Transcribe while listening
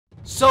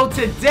So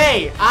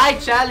today, I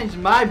challenge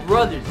my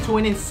brothers to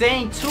an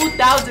insane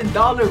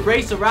 $2,000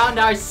 race around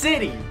our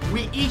city.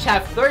 We each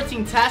have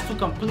 13 tasks to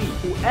complete.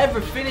 Whoever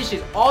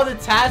finishes all the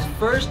tasks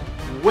first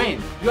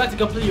wins. You have to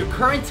complete your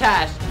current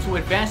task to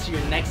advance to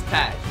your next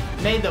task.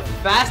 May the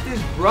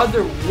fastest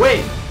brother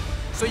win.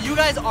 So you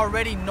guys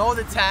already know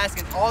the task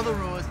and all the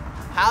rules,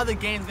 how the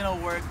game's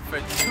gonna work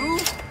for 2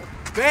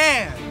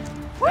 bands.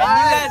 And you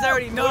guys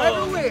already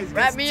know.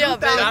 Wrap me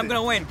up, baby. I'm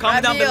gonna win.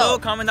 Comment down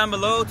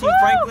below. Team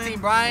Franklin, Team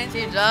Brian,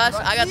 Team Josh.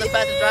 I got the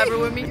fastest driver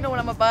with me. You know what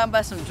I'm gonna buy? I'm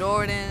buy some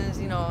Jordans.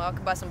 You know, I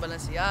could buy some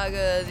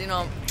Balenciagas. You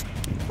know.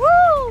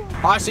 Woo!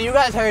 Alright, so you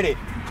guys heard it.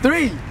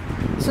 3,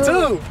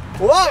 2,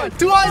 1.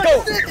 2 on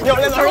go. Yo,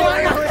 let's hurry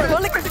up.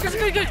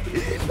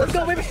 Let's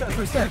go, baby.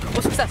 First test.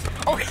 What's the test?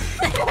 Okay.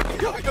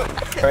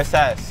 First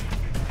test.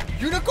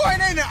 Unicorn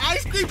ain't an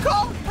ice cream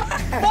cone?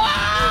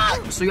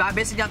 Fuck! So I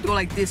basically have to go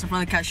like this in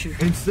front of the cashier.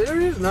 Are you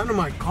serious? Not in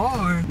my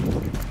car.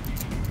 Can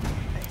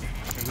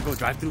we go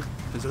drive through?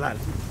 There's a lot.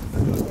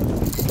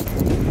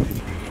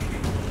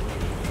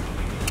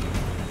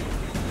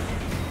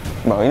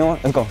 Bro, you know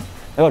what? Let's go.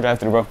 Let's go drive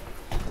through, bro.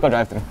 Let's go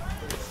drive through.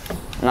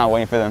 I'm not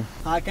waiting for them.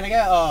 Can I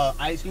get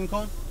ice cream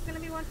cone? It's gonna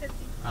be 150.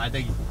 Alright,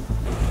 thank you.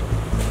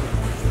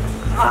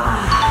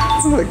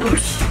 Oh my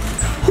gosh.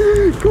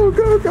 Go,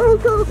 go, go,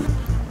 go.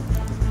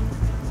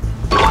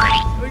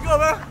 There you go,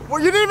 man. Well,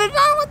 you didn't even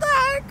know what the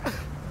heck.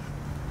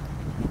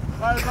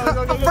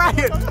 Go,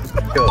 Brian.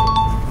 Go.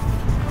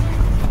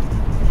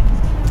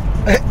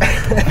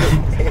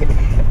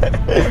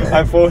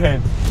 My forehead.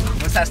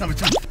 What's task number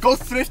 2? Go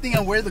thrifting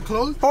and wear the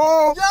clothes.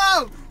 Oh.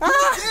 Yo, who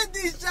did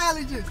these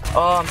challenges?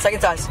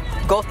 Second task.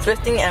 Go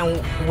thrifting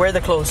and wear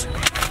the clothes.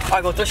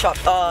 Alright, go thrift shop.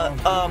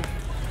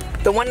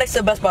 The one next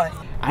to Best Buy.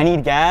 I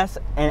need gas,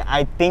 and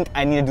I think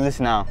I need to do this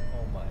now.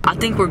 I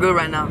think we're good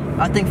right now.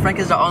 I think Frank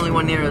is the only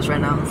one near us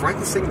right now.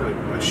 Frank is singing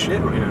like shit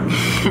right now.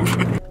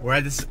 We're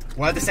at the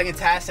second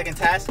task.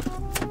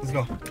 Let's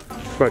go.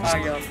 Bro, just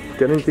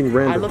get anything I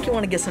random. look, you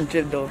want to get some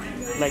drip though.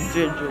 Like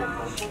drip.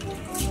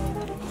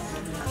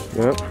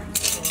 Yep.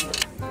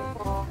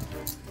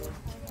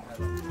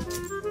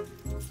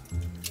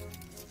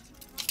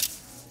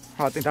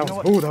 Oh, I think that was,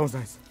 oh, that was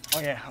nice.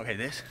 Oh yeah, okay,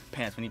 this.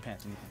 Pants, we need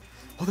pants.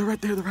 Oh, they're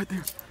right there, they're right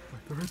there.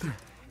 They're right there.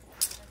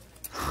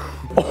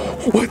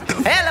 Oh, what the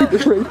Hello!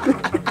 They're right there.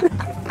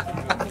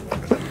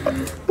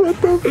 What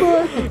the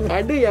fuck?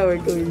 I knew y'all were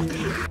going.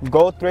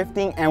 Go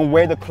thrifting and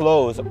wear the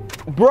clothes.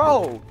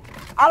 Bro,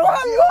 I don't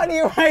have money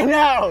right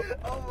now.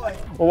 Oh my.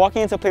 We're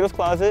walking into Plato's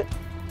closet,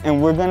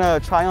 and we're gonna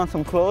try on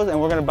some clothes,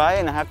 and we're gonna buy it,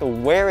 and I have to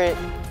wear it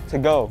to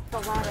go.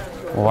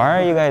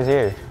 Why are you guys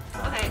here?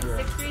 Okay,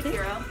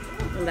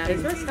 630. That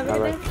is us. All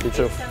right, you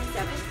too.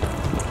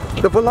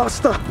 The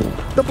Veloster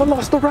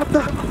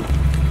Raptor.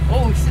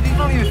 Oh, shit, you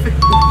don't even fit.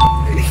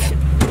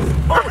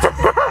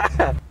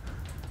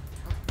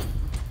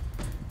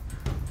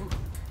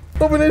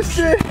 Open this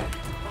shit.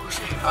 Oh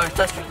shit. Alright,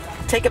 test me.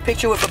 Take a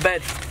picture with a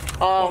bed.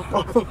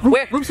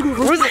 Where? Where's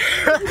it?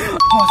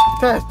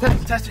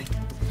 Test me.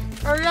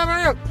 Hurry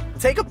up.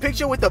 Take a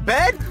picture with the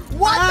bed?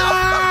 What the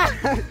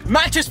fuck?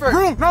 Matches first.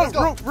 Room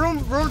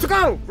to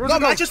go. No,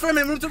 matches for a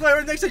minute. Room to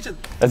go. Next section.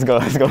 Let's go.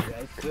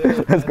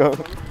 Let's go.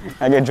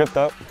 I get dripped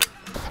up.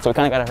 So we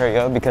kind of gotta hurry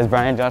up because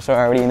Brian and Joshua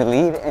are already in the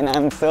lead and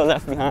I'm still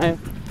left behind.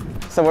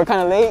 So we're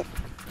kind of late.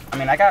 I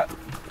mean, I got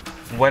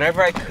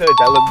whatever I could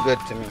that looked good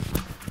to me.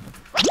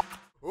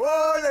 Ole,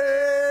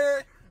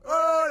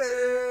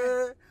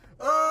 ole,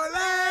 ole,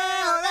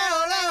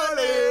 ole.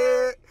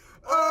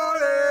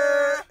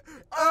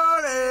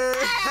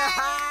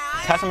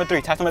 Task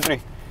number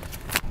 3.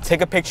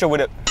 Take a picture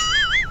with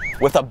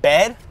a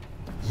bed.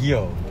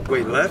 Yo.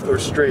 Wait, left or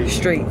straight?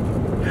 Straight.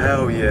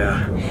 Hell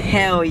yeah.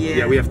 Hell yeah.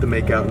 Yeah, we have to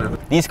make out now.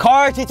 These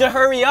cars need to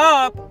hurry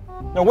up.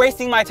 They're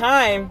wasting my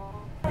time.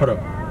 Hold up.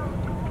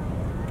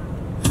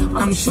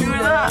 I'm a shooter.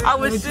 I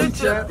would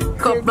shoot ya.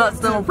 Cup bloods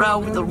down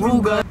around with the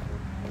Ruger.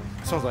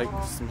 Sounds like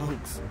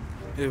smokes.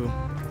 Ew.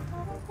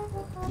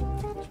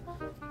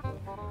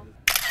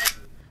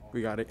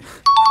 We got it.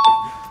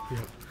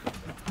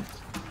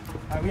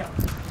 Alright, we out.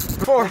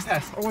 4. Next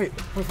task. Oh wait.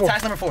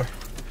 Task number 4.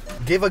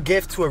 Give a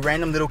gift to a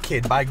random little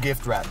kid. Buy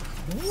gift wrap.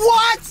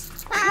 What?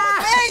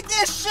 Who made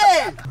this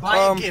shit? Buy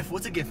a gift.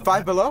 What's a gift?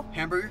 Five Below?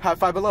 Hamburger? Have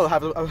Five Below.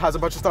 Has a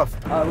bunch of stuff.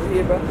 What's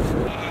here, bro?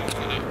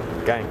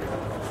 Gang.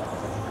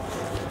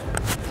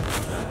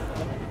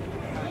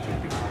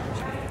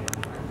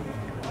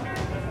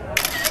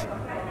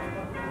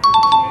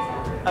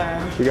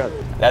 You got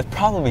it. That's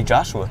probably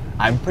Joshua.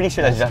 I'm pretty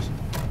sure that's Joshua.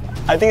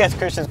 I think that's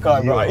Christian's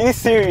car, bro. Are you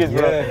serious,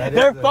 bro? Yeah,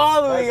 They're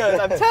following us.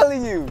 I'm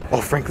telling you.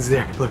 Oh, Frank is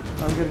there. Look,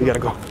 we gotta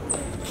go.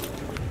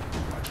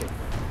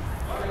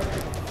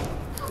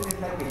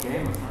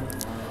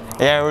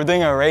 Yeah, we're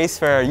doing a race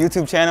for our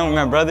YouTube channel with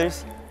my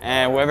brothers,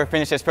 and whoever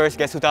finishes first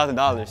gets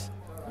 $2,000.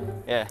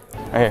 Yeah,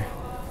 right here.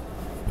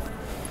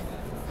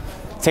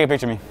 Take a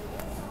picture of me.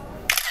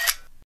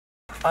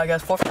 Alright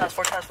guys, 4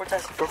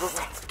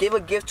 tasks. Give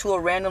a gift to a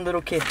random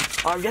little kid.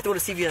 Alright, we have to go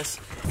to CVS.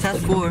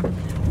 Task 4,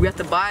 we have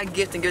to buy a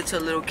gift and give it to a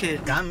little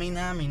kid.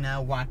 Camina,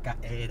 mina, waka,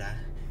 era.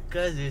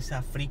 Because it's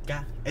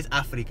Africa. It's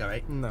Africa,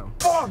 right? No.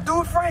 Oh,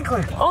 dude,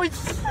 Franklin. Oh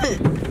shit!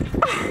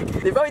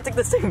 They probably took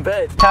the same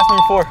bed. Task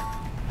number 4.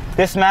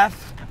 This mask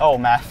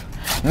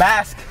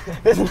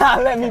does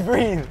not let me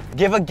breathe.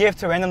 Give a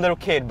gift to a random little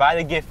kid. Buy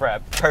the gift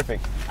wrap.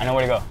 Perfect. I know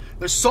where to go.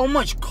 There's so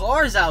much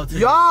cars out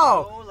there.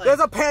 Yo, there's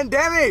a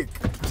pandemic.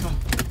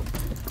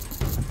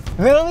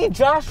 Literally,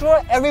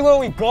 Joshua, everywhere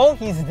we go,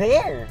 he's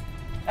there.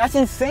 That's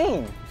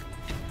insane.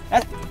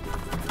 I'm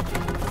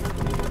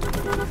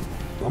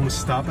gonna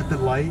stop at the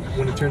light.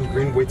 When it turns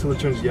green, wait till it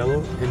turns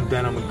yellow, and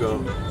then I'm gonna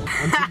go.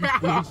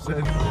 Yo,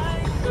 the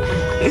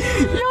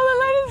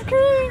light is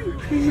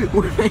green.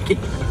 We're making.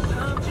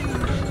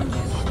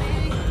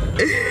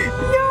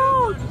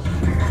 Yo.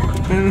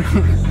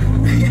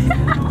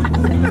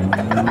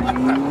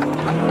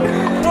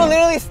 Bro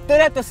literally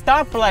stood at the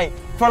stoplight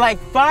for like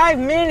 5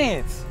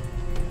 minutes.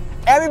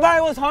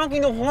 Everybody was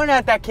honking the horn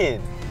at that kid.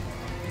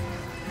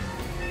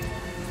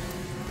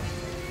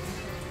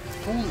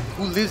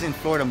 Who lives in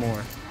Florida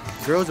more?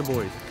 Girls or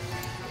boys?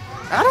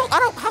 I don't,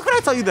 how could I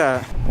tell you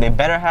that? They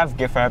better have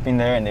gift wrapping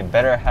there, and they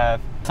better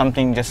have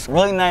something just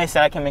really nice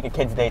that I can make a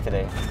kid's day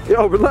today.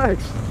 Yo,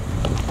 relax.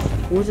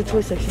 Where's the toy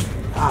section?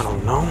 I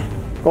don't know.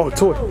 Oh,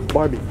 toy,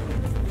 Barbie.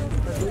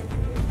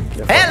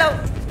 Hello!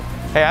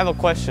 Hey, I have a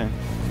question.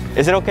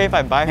 Is it okay if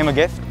I buy him a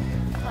gift?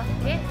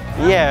 Gift?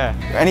 Yeah.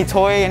 Any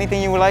toy,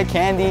 anything you would like,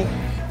 candy?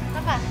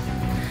 Papa,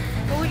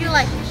 what would you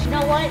like? You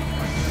know what?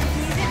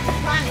 Use it to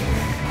promise.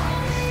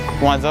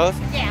 Want those?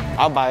 Yeah.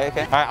 I'll buy it,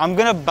 okay? All right, I'm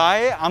gonna buy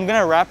it. I'm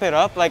gonna wrap it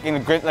up like in a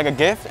gift,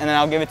 and then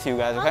I'll give it to you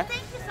guys, okay? Oh,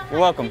 thank you so much. You're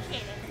welcome.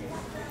 Appreciate it.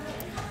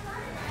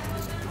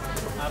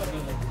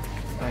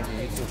 Thank you,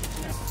 you too.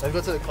 Let's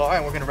go to the car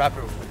and we're gonna wrap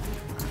it.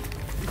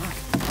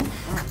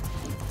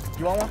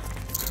 You want one?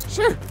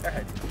 Sure.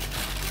 Alright.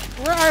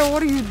 Ryan,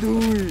 what are you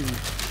doing? I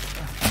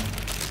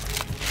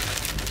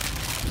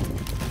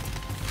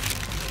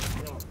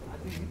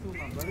think you two are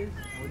my brothers,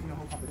 and we're doing a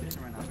whole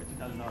competition right now for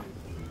 $2,000.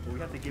 But we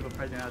have to give a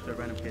present out to a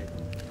random kid.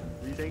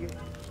 Will you take it?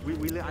 I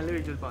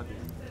literally just bought this.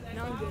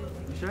 No, I'm good.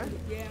 You sure?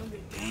 Yeah, I'm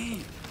good.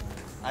 Dang.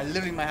 I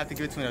literally might have to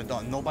give it to an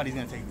adult. Nobody's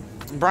gonna take it.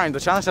 Brian, the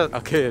challenge is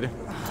a kid.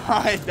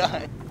 I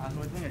died.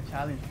 We're doing a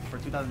challenge for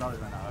 $2,000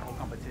 right now, a whole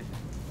competition.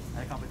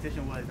 And the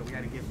competition was that we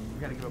gotta give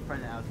a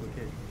present out to a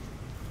kid.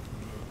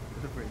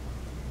 It's for free.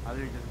 I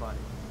literally just bought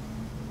it.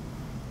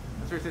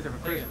 That's for your sister for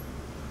Christmas.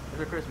 It's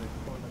for Christmas.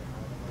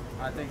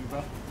 Alright, thank you,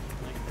 bro.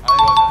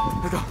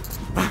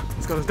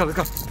 Let's go. Let's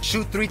go.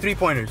 Shoot 3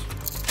 3-pointers.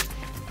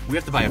 We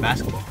have to buy a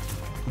basketball.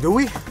 Do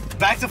we?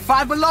 Back to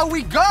Five Below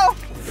we go!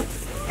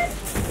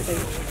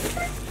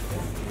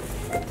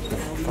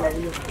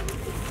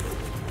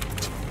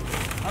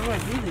 How do I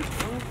do this,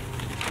 bro?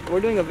 We're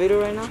doing a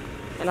video right now,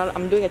 and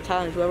I'm doing a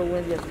challenge. Whoever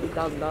wins gets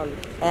 $3,000.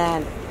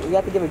 And we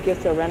have to give a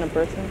gift to a random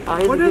person.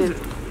 What is it?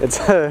 It's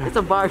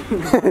a Barbie. A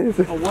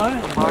what?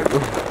 A Barbie.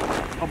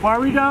 A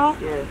Barbie doll?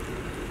 Yeah.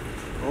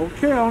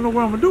 Okay, I don't know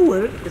what I'm gonna do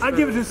with it. It's I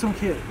give it to some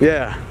kid.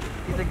 Yeah.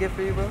 Is it a gift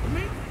for you, bro?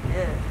 Me?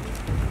 Yeah.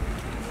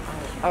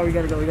 Oh, we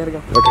gotta go. Okay.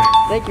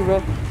 Thank you, bro.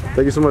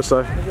 Thank you so much,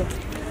 Si.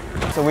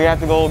 So we have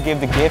to go give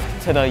the gift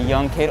to the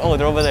young kid. Oh,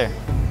 they're over there.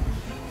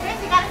 Chris,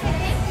 you gotta say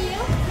thank you.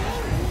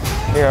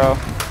 Here,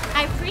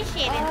 I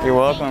appreciate it. you're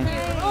welcome.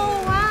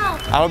 Oh, wow.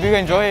 I hope you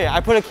enjoy it.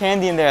 I put a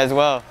candy in there as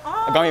well.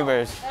 A gummy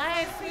bears.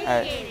 I appreciate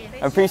Alright.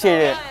 it. I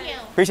appreciate it. Thank you.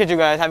 Appreciate you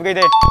guys. Have a great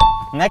day.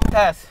 Next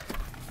task.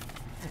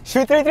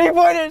 Shoot 3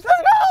 3-pointers. Let's go!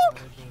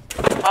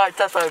 Alright,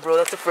 that's all right, bro.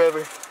 That's it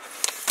forever.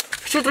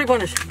 Shoot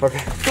 3-pointers.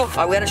 Okay. Go.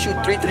 Alright, we gotta shoot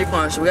 3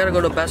 3-pointers. We gotta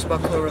go to the basketball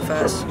court real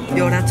fast.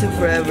 Yo, that took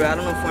forever. I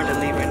don't know if we're in the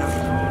lead right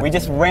now. We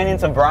just ran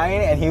into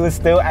Brian and he was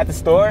still at the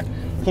store.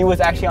 He was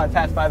actually on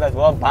task 5 as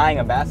well, buying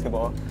a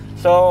basketball.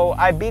 So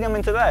I beat him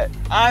into that.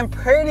 I'm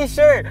pretty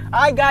sure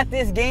I got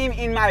this game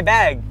in my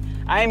bag.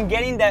 I'm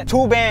getting that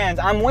 2 bands.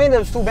 I'm winning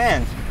those 2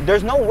 bands.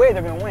 There's no way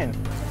they're gonna win.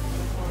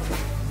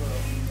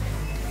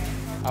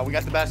 We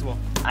got the basketball.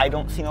 I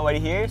don't see nobody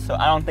here, so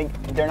I don't think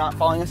they're not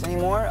following us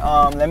anymore.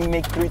 Let me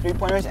make 3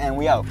 3-pointers and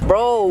we out.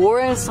 Bro,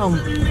 we're in some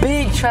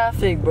big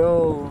traffic,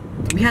 bro.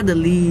 We had the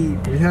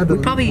lead. We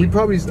probably,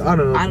 I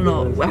don't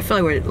know. I feel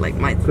like we're like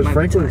Because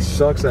Franklin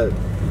sucks at,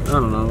 I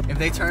don't know. If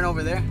they turn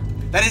over there,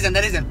 that is them.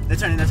 They're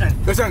turning.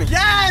 They're turning.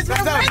 Yes,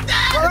 we're right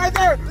there! We're right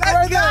there!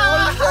 Let's go!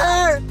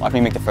 Watch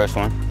me make the first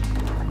one.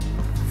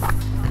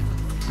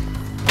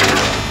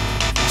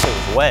 Shit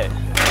was wet.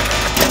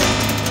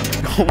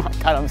 Oh my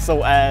god, I'm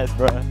so ass,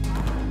 bro.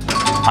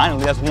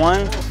 Finally, that's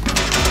 1.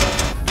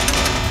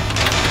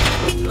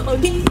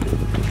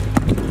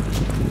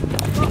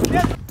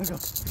 Let's go.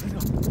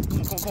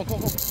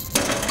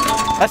 Come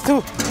on. That's 2.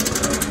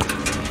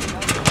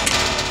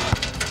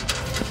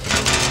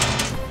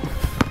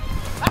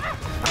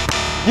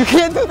 You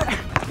can't do that.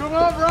 Come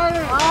on,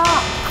 Brian!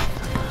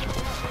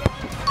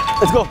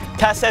 Let's go.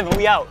 Task 7,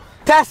 we out.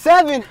 Task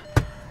 7?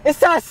 It's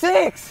task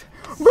 6.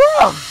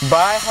 Bro!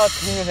 Buy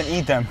jalapenos and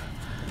eat them.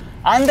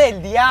 Ande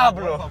el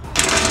diablo.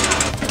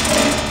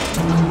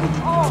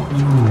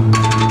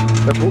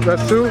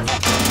 That's 2.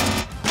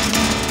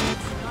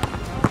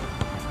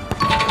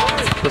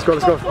 Let's go.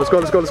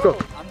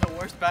 I'm the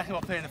worst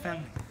basketball player in the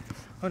family.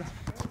 Hold on.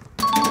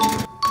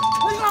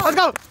 Let's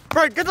go.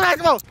 Bro, get the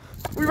basketball.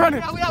 We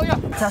running. Yeah.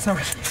 That's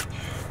number.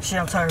 Shit,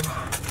 I'm tired, bro.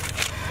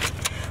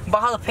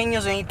 Buy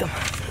jalapenos and eat them.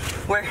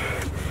 Where?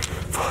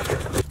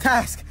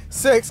 Task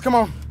 6. Come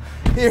on.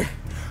 Here.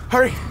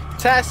 Hurry.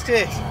 Task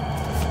 6.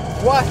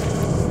 What?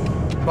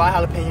 Buy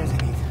jalapenos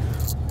and eat.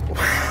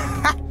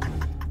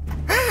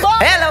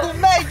 Hello.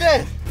 Made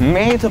this.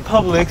 Made it to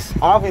Publix.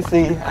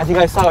 Obviously, as you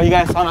guys saw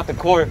not the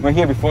court. We're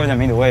here before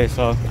them either way,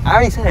 so I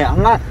already said it.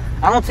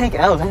 I don't take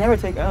L's. I never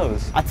take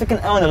L's. I took an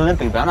L in the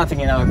Olympics, but I'm not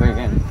taking an L ever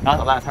again. Not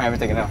the last time I ever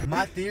took an L.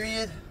 My theory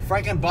is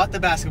Franklin bought the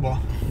basketball.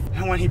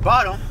 And when he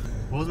bought them,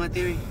 what was my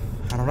theory?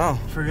 I don't know.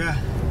 Forgot.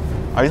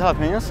 Are these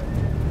jalapenos?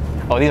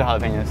 Oh, these are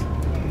jalapenos.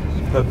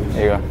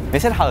 There you go. They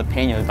said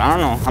jalapenos, but I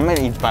don't know. I'm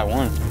gonna each buy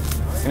one.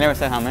 They never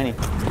said how many.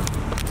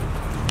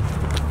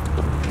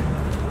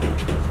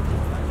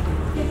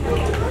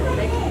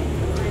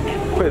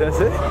 Wait, that's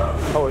it?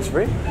 Oh, it's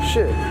free?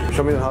 Shit.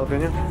 Show me the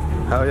jalapeno.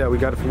 Hell yeah, we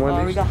got it from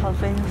Wendy's. We got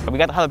jalapenos. We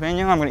got the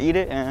jalapeno. I'm gonna eat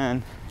it,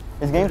 and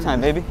it's game time,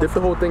 baby. Dip the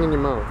whole thing in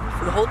your mouth.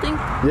 For the whole thing?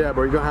 Yeah,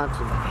 bro, you're gonna have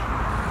to.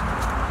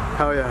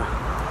 Hell yeah.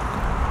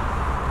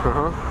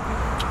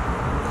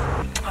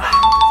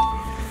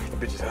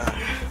 Bitch is hot.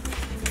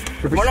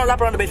 Run a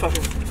lap around the baseball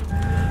field.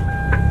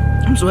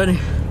 I'm sweating.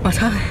 My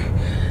time.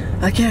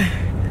 I can't.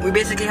 We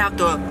basically have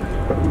to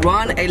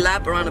run a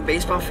lap around the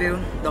baseball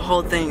field, the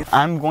whole thing.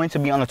 I'm going to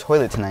be on the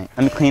toilet tonight.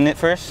 Let me clean it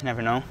first.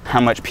 Never know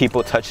how much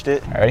people touched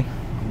it. Ready?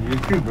 You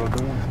too, bro.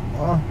 Don't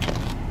worry.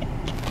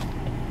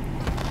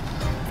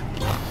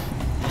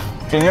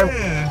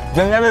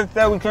 They never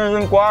said we couldn't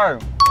drink water.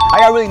 I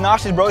got really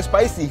nauseous, bro. It's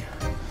spicy.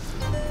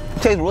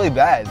 It tastes really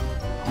bad.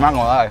 I'm not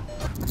gonna lie.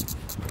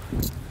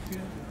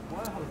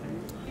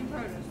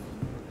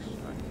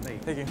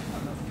 Thank you.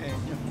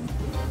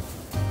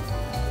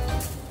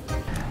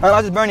 My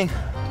mouth is burning.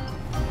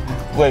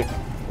 Wait,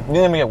 you think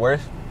it make it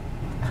worse?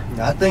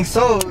 I think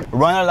so.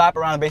 Run a lap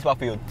around the baseball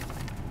field.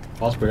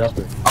 I'll spray.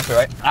 Okay,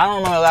 right? I don't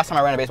remember the last time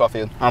I ran a baseball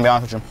field. I'm gonna be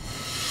honest with you.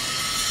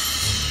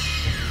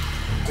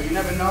 But you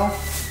never know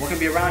what can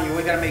be around you. You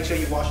always gotta make sure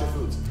you wash your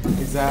foods.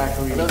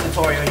 Exactly. A little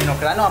tutorial, you know,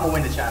 because I know I'm gonna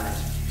win the challenge.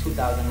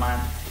 2,000 mine.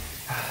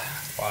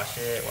 Wash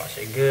it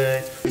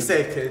good. Be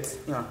safe, kids.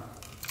 No.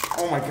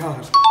 Oh my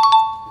gosh.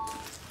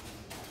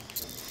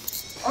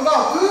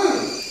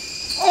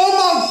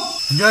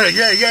 Get it.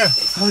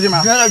 Close your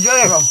mouth. Get it.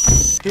 Bro.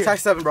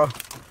 Task 7, bro.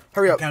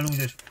 Hurry up. We can't lose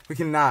this. We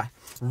cannot.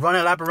 Run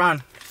a lap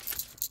around.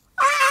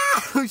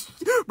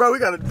 Bro, we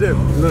gotta dip.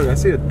 Look, I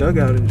see a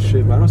dugout and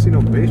shit, but I don't see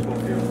no baseball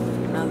field.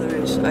 Now there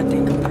is, I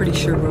think, I'm pretty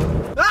sure, bro.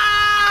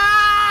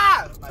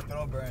 My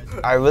throat burns.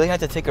 I really had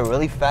to take a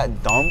really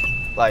fat dump.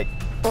 Like,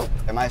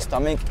 and my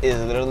stomach is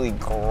literally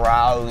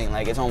growling,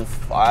 like it's on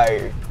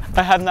fire.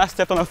 I have not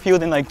stepped on a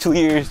field in like 2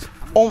 years.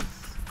 Oh,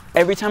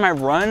 every time I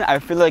run, I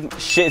feel like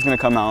shit is gonna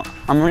come out.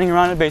 I'm running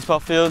around a baseball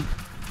field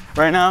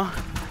right now.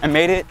 I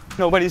made it,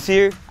 nobody's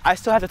here. I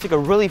still have to take a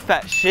really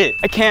fat shit.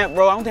 I can't,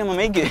 bro, I don't think I'm gonna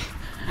make it.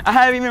 I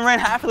haven't even ran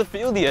half of the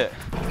field yet.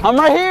 I'm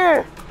right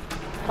here.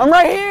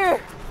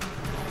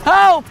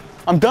 Help!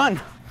 I'm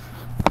done.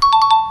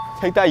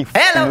 Take that, you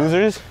fucking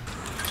losers.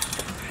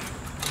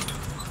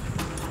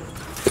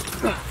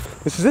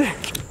 This is it.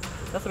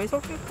 That's the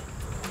baseball field?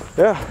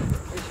 Yeah. Are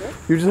you sure?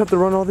 You just have to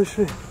run all this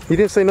shit. He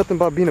didn't say nothing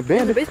about being It's the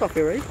abandoned. baseball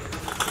field, right?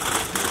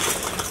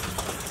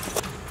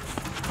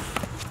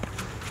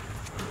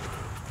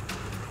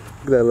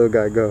 Look at that little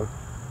guy go.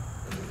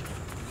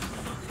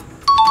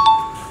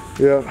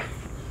 Yeah.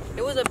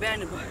 It was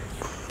abandoned, but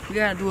you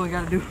gotta do what you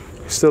gotta do.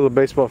 Still a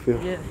baseball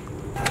field. Yeah.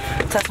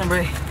 Test number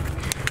 8.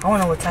 I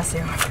wanna know what tests they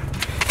are.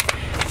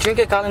 Drink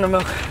a gallon of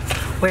milk.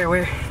 Where?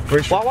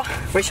 Wawa?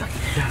 Where should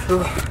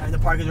The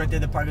park is right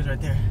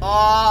there.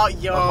 Oh,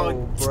 yo. Oh,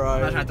 bro.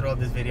 I'm not trying to throw up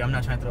this video.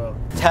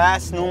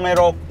 Task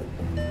numero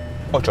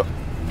 8.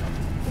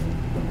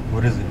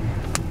 What is it?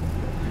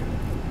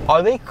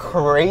 Are they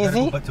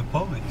crazy? But to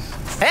Publix.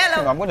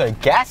 Hello. I'm going to a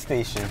gas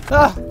station.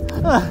 I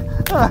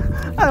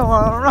don't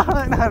want to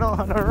run. I don't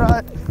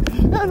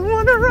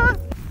want to run.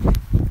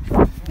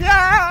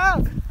 Yeah!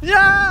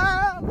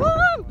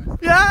 Woo!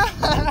 Yeah!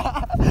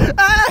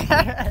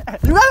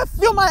 You gotta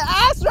feel my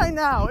ass right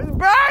now. It's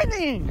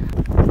burning.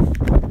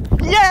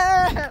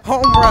 Yeah!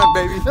 Home run,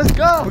 baby. Let's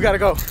go. We gotta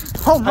go.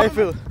 Home run.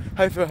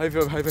 How you feel?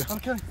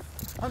 Okay.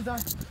 I'm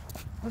done.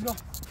 Let's go.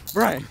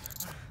 Brian,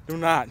 do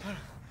not.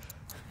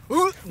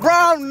 Ooh,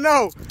 Brown,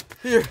 no.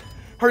 Here.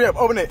 Hurry up.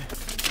 Open it.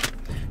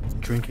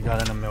 Drink a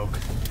gallon of milk.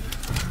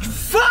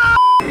 Yeah.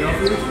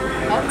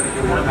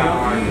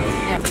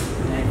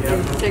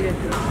 Take it.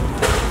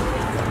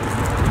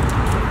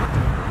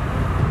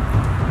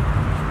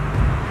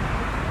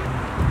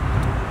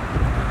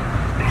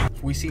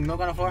 We see milk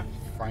on the floor.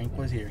 Frank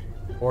was here.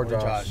 Or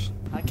Josh.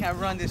 I can't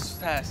run this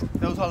task.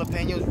 Those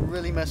jalapenos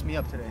really messed me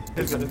up today.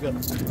 Let's go.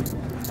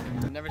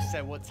 It never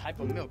said what type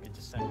of milk. It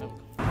just said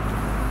milk.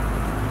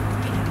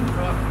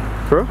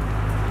 Bro?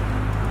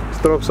 Let's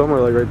throw up somewhere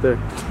like right there.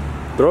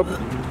 Throw up.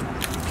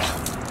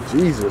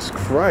 Jesus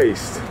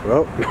Christ.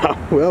 Well, that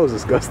was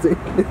disgusting.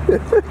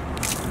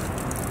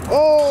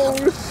 Oh,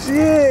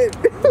 shit.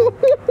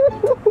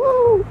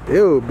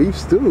 Ew, beef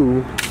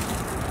stew.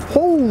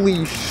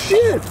 Holy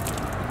shit.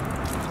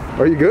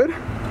 Are you good?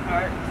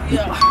 Alright,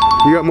 yeah.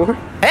 You got more?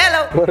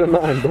 Hello! What a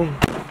 9, bro.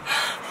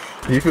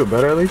 Do you feel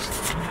better at least?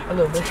 A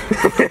little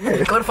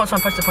bit. Go to fun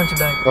spot, punch the punching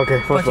bag. Okay,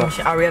 fun Punching spot.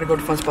 machine. I already gotta go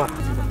to fun spot.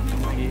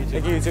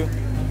 Thank you too.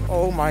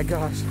 Oh my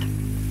gosh.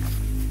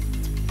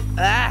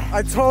 Ah!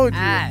 I told you.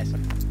 Ass.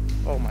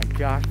 Oh my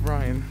gosh,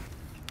 Brian.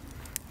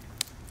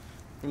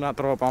 Do not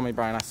throw up on me,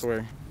 Brian, I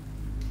swear.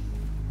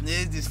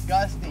 This is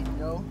disgusting,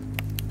 yo.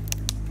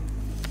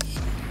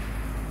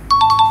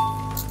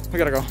 We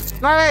gotta go.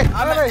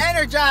 I'm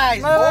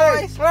energized,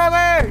 boys.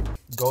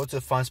 Go to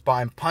the fun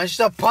spot and punch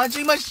the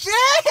punching machine.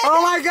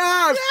 Oh my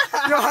gosh!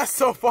 Yo, that's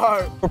so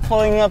far. We're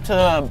pulling up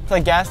to the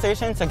gas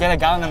station to get a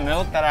gallon of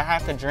milk that I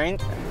have to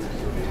drink.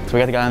 So we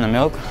got the gallon of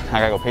milk. I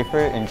gotta go pay for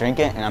it and drink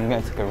it, and I'm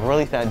gonna take a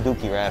really fat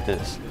dookie right after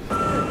this.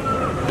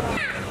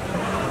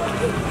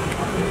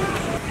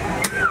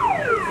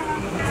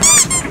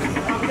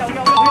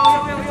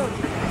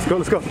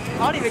 Let's go.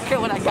 I don't even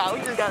care what I got. We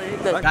just gotta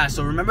hit that. Guys,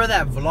 so remember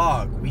that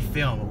vlog we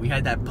filmed? We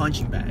had that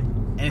punching bag.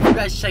 And if you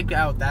guys check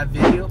out that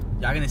video,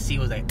 y'all gonna see it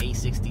was like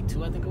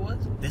 $8.62, I think it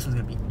was. This one's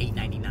gonna be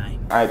 $8.99.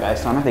 All right,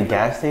 guys, so I'm at the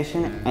gas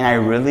station, and I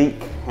really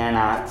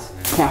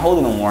can't hold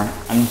it no more.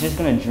 I'm just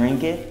gonna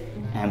drink it,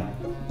 and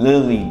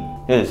literally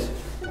just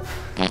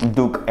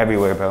duke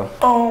everywhere, bro.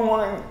 Oh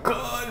my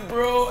God,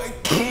 bro, I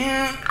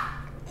can't.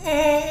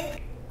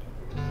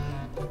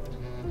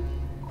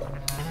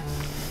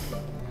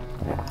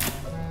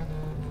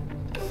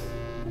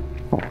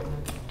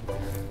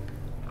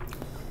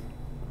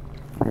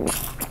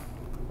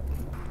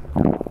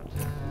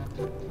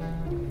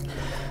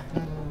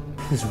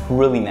 This is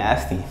really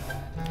nasty.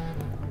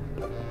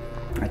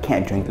 I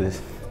can't drink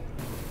this.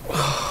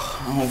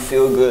 I don't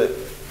feel good.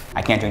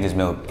 I can't drink this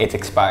milk. It's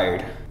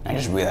expired. I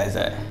just realized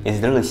that.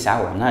 It's literally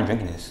sour. I'm not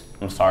drinking this.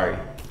 I'm sorry.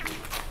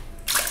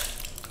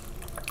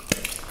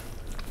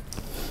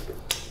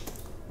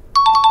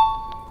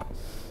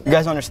 You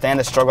guys don't understand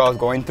the struggle I was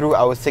going through.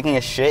 I was taking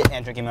a shit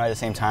and drinking milk at the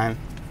same time.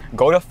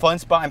 Go to Fun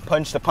Spot and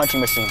punch the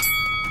punching machine.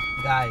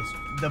 Guys,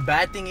 the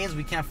bad thing is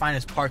we can't find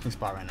this parking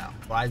spot right now.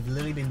 But I've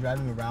literally been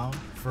driving around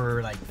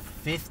for like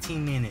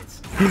 15 minutes.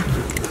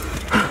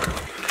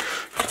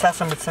 Task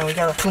number 10, we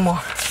got 2 more.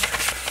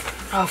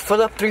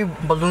 Fill up 3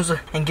 balloons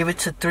and give it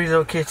to 3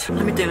 little kids.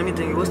 Let me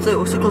think. What's the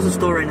closest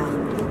store right now?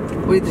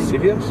 What do you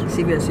think? CVS?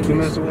 CVS. 2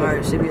 minutes away.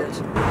 Alright,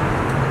 CVS.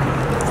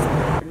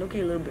 We're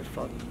looking a little bit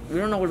fucked. We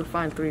don't know where to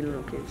find 3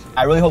 little kids.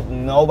 I really hope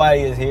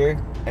nobody is here.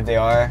 If they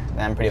are,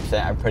 then I'm pretty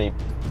upset. I'll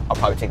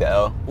probably take the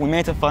L. We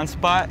made it to Fun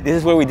Spot. This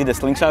is where we did the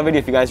slingshot video.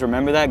 If you guys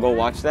remember that, go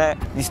watch that.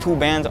 These 2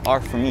 bands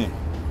are for me,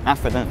 not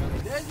for them.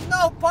 There's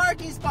no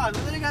parking spot.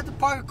 We literally got to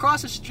park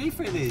across the street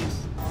for this.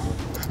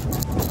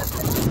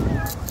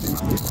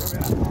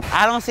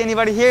 I don't see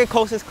anybody here.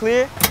 Coast is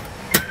clear.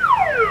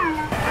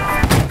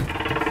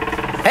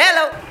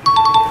 Hello!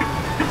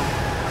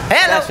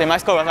 That's it. My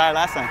score was higher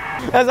last time.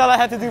 That's all I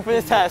had to do for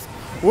this task.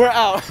 We're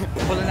out.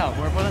 We're pulling up.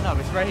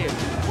 It's right here.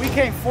 We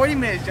came 40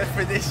 minutes just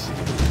for this shit.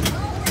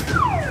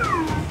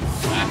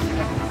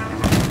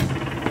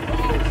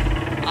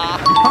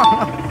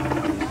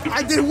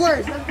 I did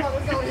worse. Let's go.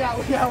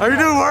 Are you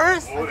doing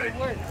worse?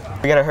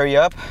 We gotta hurry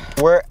up.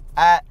 We're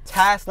at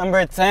task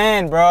number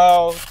 10,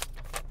 bro.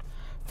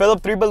 Fill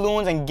up 3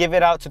 balloons and give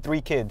it out to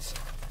 3 kids.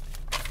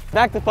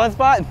 Back to Fun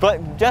Spot,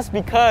 but just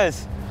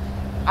because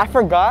I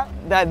forgot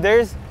that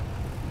there's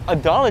a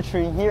Dollar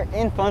Tree here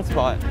in Fun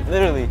Spot,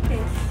 literally.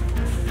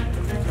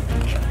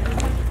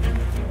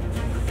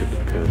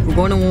 We're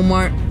going to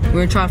Walmart. We're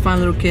gonna try to find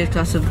little kids.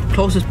 That's the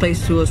closest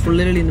place to us. We're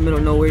literally in the middle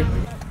of nowhere.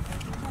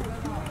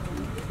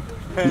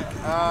 Go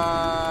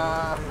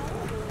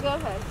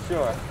ahead.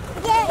 Sure.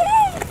 Yay!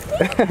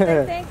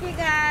 Thank you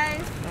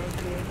guys.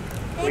 Thank you.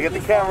 Look at the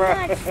camera.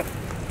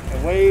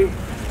 And wave.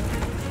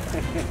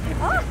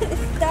 Oh,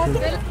 it's stuck.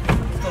 Let's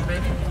go,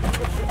 baby.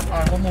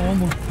 Alright, one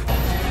more.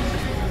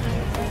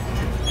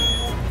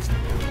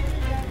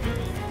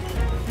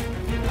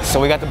 So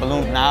we got the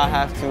balloons. Now I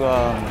have to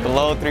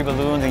blow 3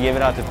 balloons and give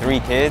it out to 3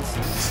 kids.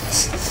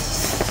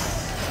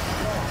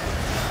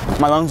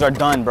 My lungs are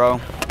done, bro.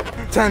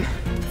 10.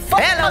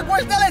 Hello,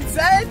 we're still at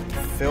 10.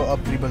 Fill up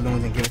 3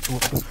 balloons and give it to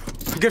her.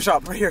 Gift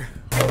shop right here.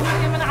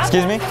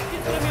 Excuse me?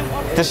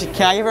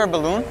 Can I give her a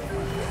balloon?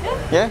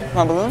 Yeah,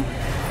 my balloon?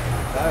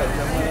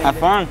 Have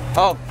fun.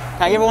 Oh,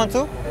 can I give her one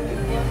too?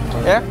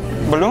 Yeah,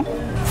 balloon?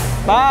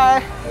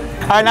 Bye.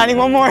 All right, now I need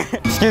one more.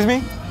 Excuse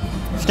me,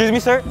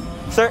 sir.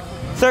 Is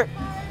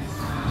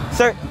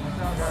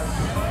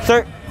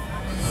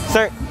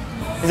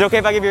it okay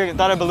if I give your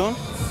daughter a balloon?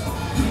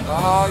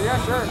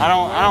 Yeah, sure. I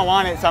don't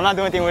want it, so I'm not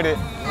doing anything with it.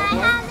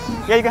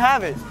 Yeah, you can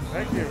have it.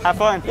 Thank you. Have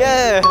fun.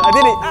 Yeah, I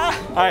did it.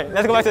 All right,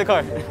 let's go back to the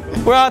car.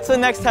 We're on to the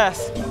next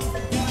test.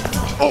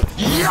 Oh,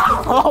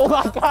 yeah. Oh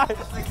my God.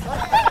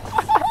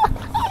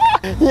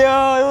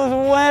 Yo, it was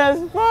wet as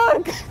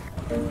fuck.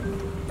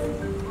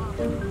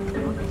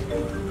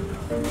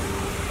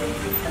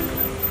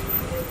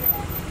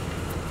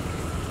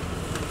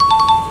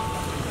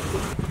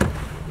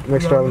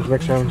 Next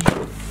challenge.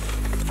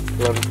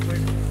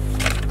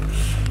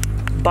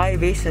 Buy a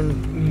vase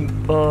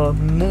and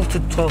move to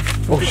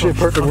 12. Oh shit,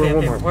 perfect. We're at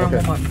Okay, Walmart. we're at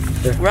Walmart.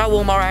 Yeah. We're at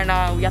Walmart right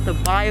now. We have to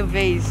buy a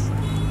vase,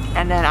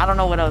 and then I don't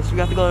know what else. We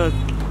have to go to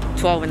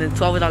 12, and then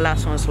 12 is our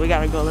last one, so we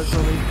gotta go. Let's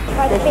go.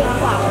 By the big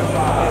flower.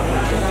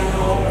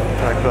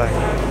 Black.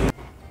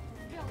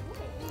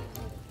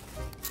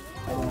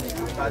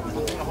 I'm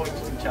doing a whole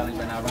YouTube challenge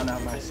right now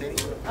around my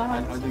city.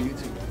 I'll do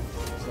YouTube.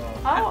 So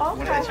Oh,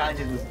 one of the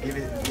challenges was give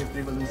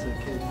 3 balloons to a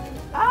kid.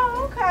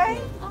 Oh,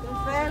 okay.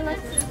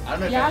 I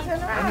don't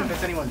know if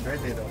it's anyone's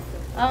birthday though.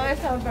 Oh,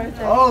 it's her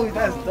birthday. Oh,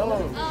 that's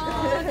dope.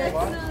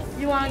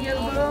 You want to get a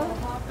balloon?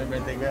 Happy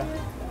birthday, girl.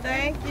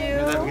 Thank You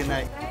guys have a good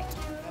night.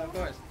 Yeah, of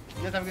course.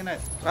 You guys have a good night.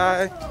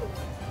 Bye.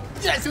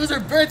 Yes, it was her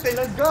birthday.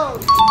 Let's go.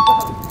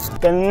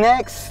 The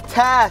next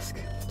task.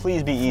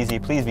 Please be easy.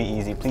 Please be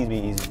easy. Please be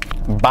easy.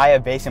 Buy a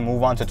base and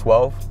move on to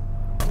 12.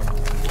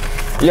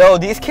 Yo,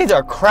 these kids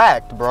are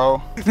cracked, bro.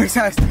 Next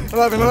task.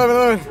 11.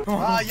 Come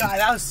on. Oh, yeah,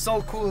 that was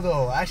so cool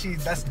though. Actually,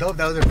 that's dope.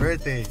 That was her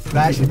birthday.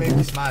 That actually made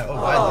me smile. Oh,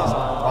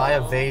 buy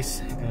a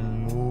vase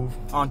and move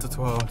On to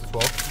 12.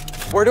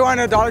 12. Where do I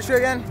know Dollar Tree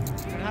again?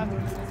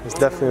 It's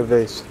definitely a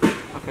vase.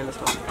 Okay, let's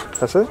go.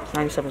 That's it?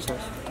 97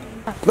 cents.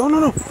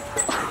 No.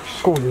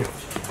 Go with you.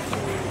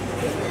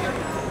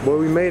 Boy,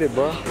 we made it,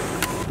 bro.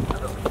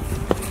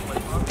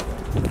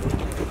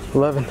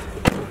 11.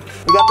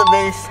 We got the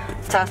vase.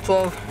 Task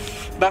 12.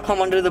 Back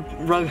home under the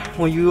rug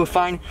where you will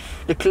find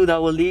the clue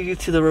that will lead you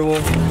to the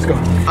reward. Let's go.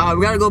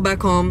 We gotta go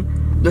back home.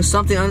 There's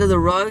something under the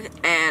rug,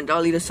 and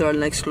that'll lead us to our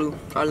next clue.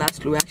 Our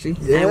last clue, actually.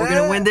 Yeah. And we're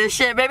gonna win this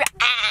shit, baby.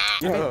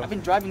 I've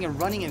been driving and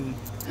running and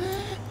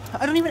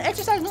I don't even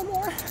exercise no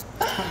more.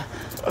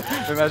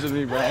 Imagine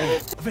me, Brian.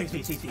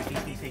 Vase.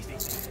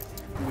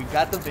 We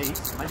got the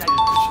vase.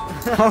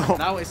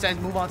 Now it says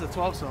move on to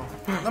 12, so.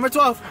 Number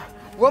 12.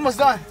 We're almost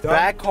done.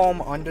 Back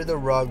home under the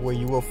rug where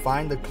you will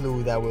find the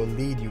clue that will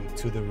lead you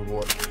to the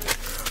reward.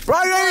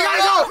 Brian, we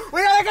gotta go!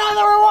 We gotta go to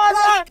the reward!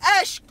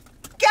 Ash,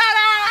 get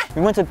it!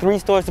 We went to 3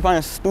 stores to find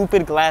a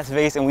stupid glass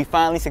vase and we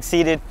finally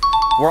succeeded.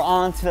 We're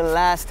on to the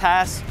last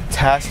task.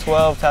 Task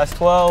 12. I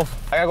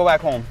gotta go back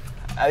home.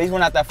 At least we're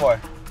not that far.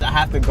 I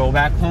have to go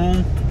back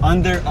home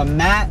under a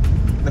mat,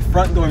 the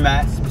front door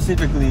mat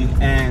specifically,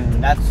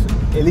 and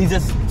it leads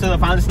us to the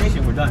final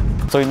destination. We're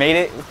done. So we made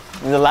it.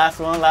 This is the last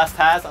one, last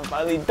task. I'm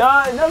finally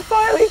done. All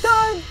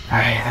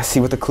right, let's see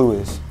what the clue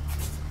is.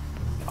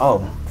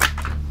 Oh.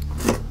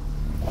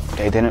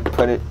 They didn't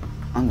put it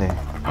on there.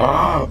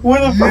 We're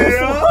the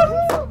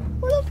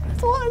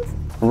first ones.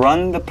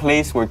 Run the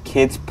place where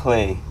kids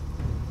play.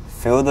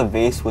 Fill the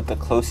vase with the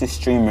closest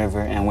stream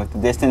river and with the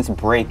distance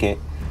break it.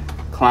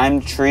 Climb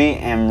the tree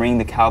and ring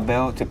the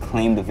cowbell to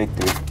claim the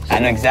victory. I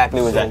know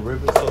exactly what that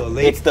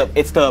is.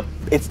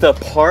 It's the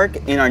park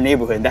in our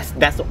neighborhood. That's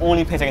the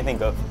only place I can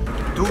think of.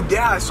 Dude,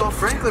 yeah, I saw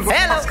Franklin.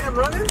 Hello. Them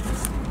running?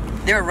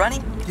 They were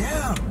running?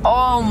 Yeah.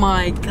 Oh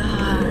my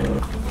god.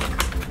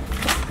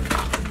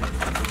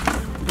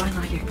 Brian,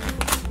 right here.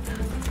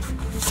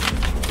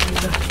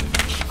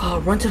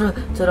 Run to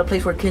the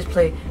place where kids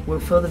play. We'll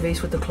fill the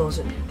vase with the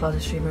closet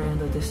streamer and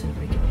the distance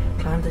break it.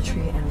 Climb the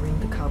tree and ring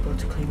the cowbell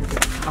to claim the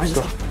victory. Let's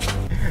go.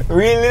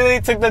 We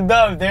literally took the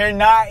dub. They're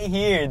not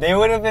here. They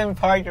would have been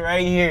parked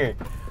right here.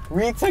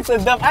 We took the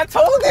dub. I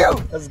told you.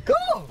 Let's go.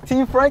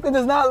 Team Franklin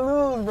does not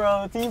lose,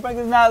 bro. Team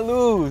Franklin does not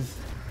lose.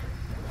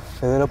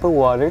 Fill it up with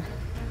water.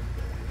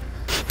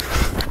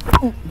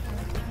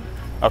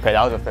 Okay,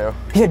 that was a fail.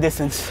 He had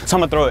distance, so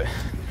I'm gonna throw it.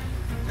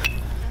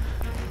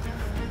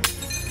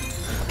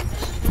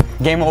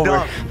 Game over.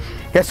 Dub.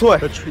 Guess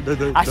what?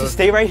 I should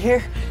stay right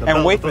here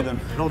and wait for them.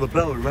 No, the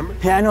bell, remember?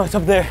 Yeah, I know, it's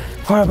up there.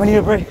 Hold up, I need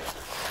a break.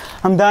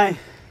 I'm dying.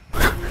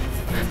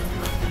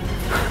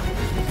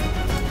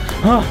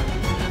 Oh,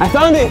 I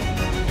found it!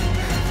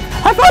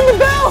 I found the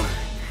bell!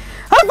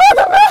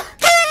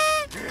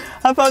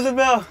 I found the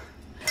bell!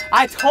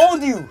 I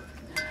told you!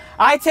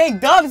 I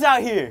take dubs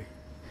out here!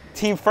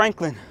 Team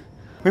Franklin,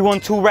 we won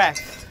 2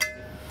 racks.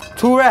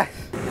 2 racks.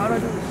 How do I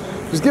do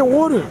this? Just get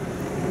water.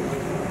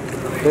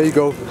 There you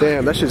go.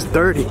 Damn, that's just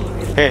dirty.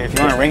 Hey, if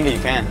you want to ring it, you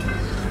can.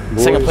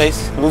 Second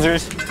place,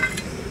 losers.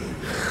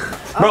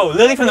 Bro,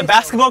 literally from the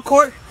basketball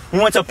court, we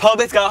went to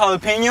Publix, got a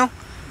jalapeno,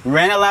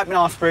 ran a lap in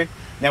Osprey,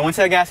 then went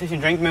to the gas station,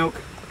 drank milk.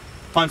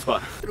 Fun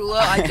spot.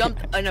 I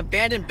jumped an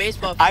abandoned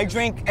baseball field. I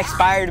drink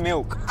expired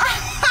milk.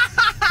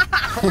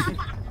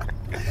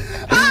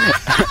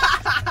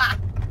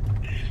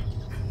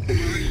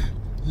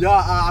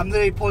 Yeah, I'm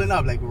literally pulling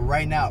up like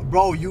right now.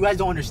 Bro, you guys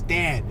don't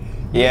understand.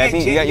 Yeah, I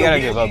think you gotta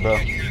give up, bro.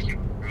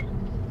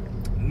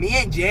 Me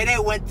and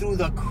Jada went through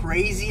the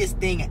craziest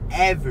thing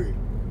ever.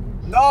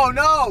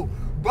 No.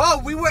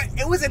 Bro,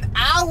 it was an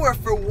hour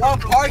for one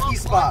parking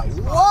spot.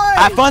 What?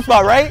 At Fun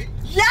Spot, right?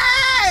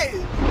 Yes!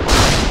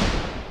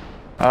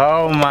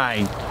 Oh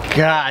my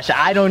gosh,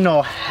 I don't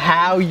know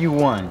how you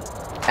won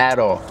at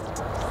all.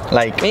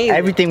 Like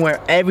everything went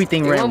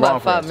wrong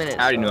about for 5 us. minutes.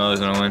 I already knew I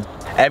was gonna win.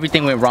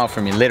 Everything went wrong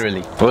for me,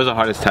 literally. What was the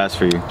hardest task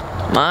for you?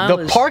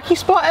 The parking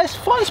spot is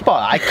fun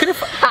spot.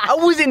 I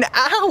was an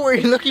hour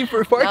looking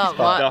for a parking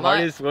spot. The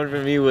hardest one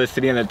for me was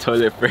sitting on the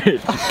toilet for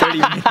 30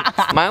 minutes.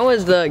 Mine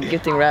was the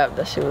gifting wrap.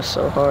 That shit was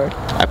so hard.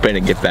 I put in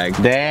a gift bag.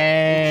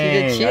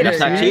 Dang. That's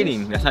not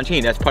cheating. That's not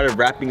cheating. That's part of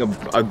wrapping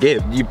a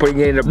gift. You putting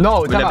it in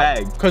a, with a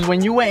bag. Because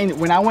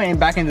when I went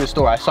back into the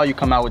store, I saw you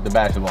come out with the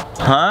basketball.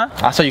 Huh?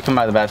 I saw you come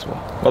out with the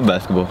basketball. What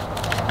basketball?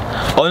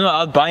 Oh no,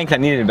 I was buying because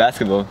I needed a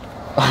basketball.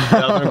 I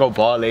was gonna go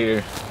ball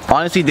later.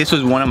 Honestly, this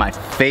was one of my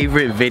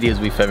favorite videos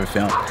we've ever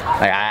filmed.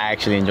 Like, I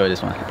actually enjoyed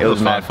this one. It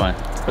was mad fun.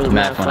 It was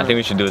mad fun. I think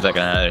we should do it like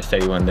another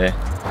city one day.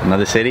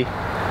 Another city?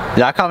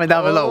 Y'all comment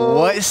down below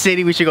what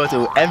city we should go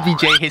to.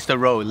 FBJ hits the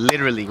road.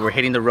 Literally, we're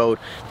hitting the road.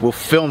 We'll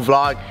film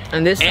vlog.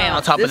 And this time,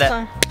 on top of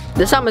that,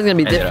 this time is gonna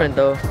be different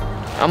though.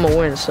 I'm gonna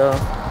win, so.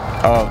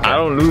 Oh, okay. I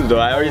don't lose though.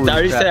 I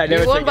already said I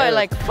never. You won by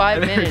like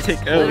 5 minutes.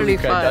 Literally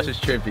 5. That's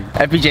just trippy.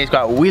 FBJ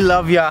squad, we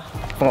love y'all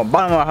from the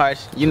bottom of our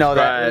hearts. You know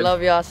that. We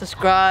love y'all.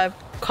 Subscribe.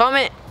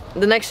 Comment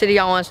the next city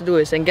y'all want us to do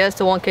this and get us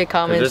to 1K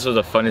comments. This was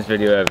the funnest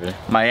video ever.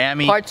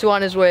 Miami. Part 2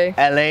 on his way.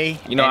 LA.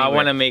 You know, I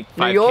want to make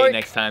 5K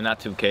next time, not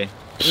 2K.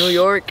 New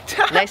York.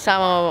 Next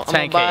time I'm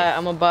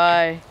gonna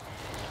buy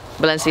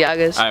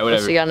Balenciagas. Alright, whatever. We'll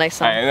see y'all next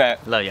time.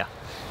 Alright, Love y'all.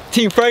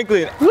 Team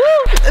Franklin. Woo!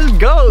 Let's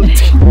go.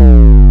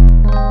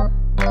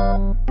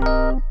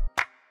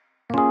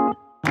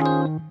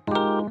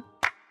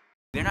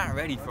 They're not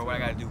ready for what I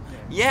gotta do.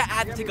 Yeah, I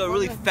have to take a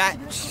really fat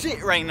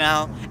shit right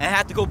now, and I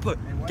have to go put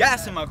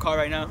gas in my car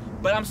right now,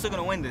 but I'm still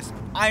gonna win this.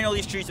 I know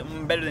these streets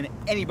better than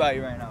anybody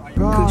right now.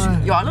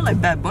 Yo, I look like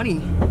Bad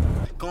Bunny.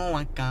 Go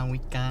on, we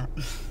can.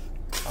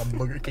 A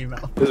booger came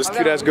out. There's this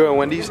cute ass girl at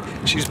Wendy's,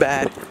 and she's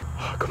bad.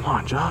 Oh, come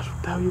on, Josh,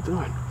 what the hell are you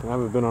doing? I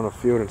haven't been on a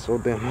field in so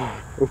damn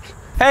long. Oops.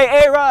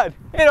 Hey, A-Rod,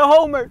 hit a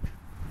homer.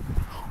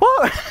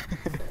 What?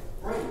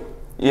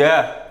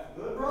 Yeah.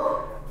 Good,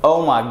 bro?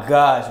 Oh my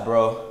gosh,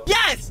 bro.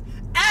 Yes!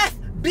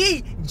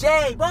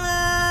 FBJ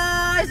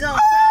Boyz!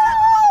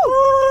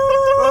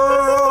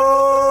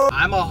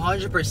 I'm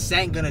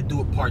 100% gonna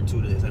do a part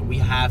 2 to this. Like, we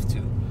have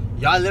to.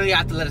 Y'all literally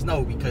have to let us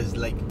know because,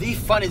 like, the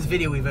funnest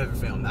video we've ever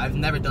filmed. I've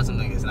never done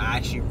something like this, and I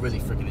actually really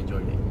freaking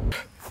enjoyed it.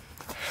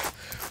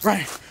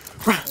 Right.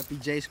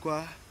 FBJ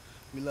squad,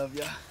 we love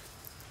y'all.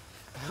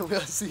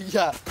 We'll see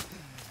y'all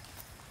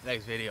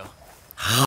next video.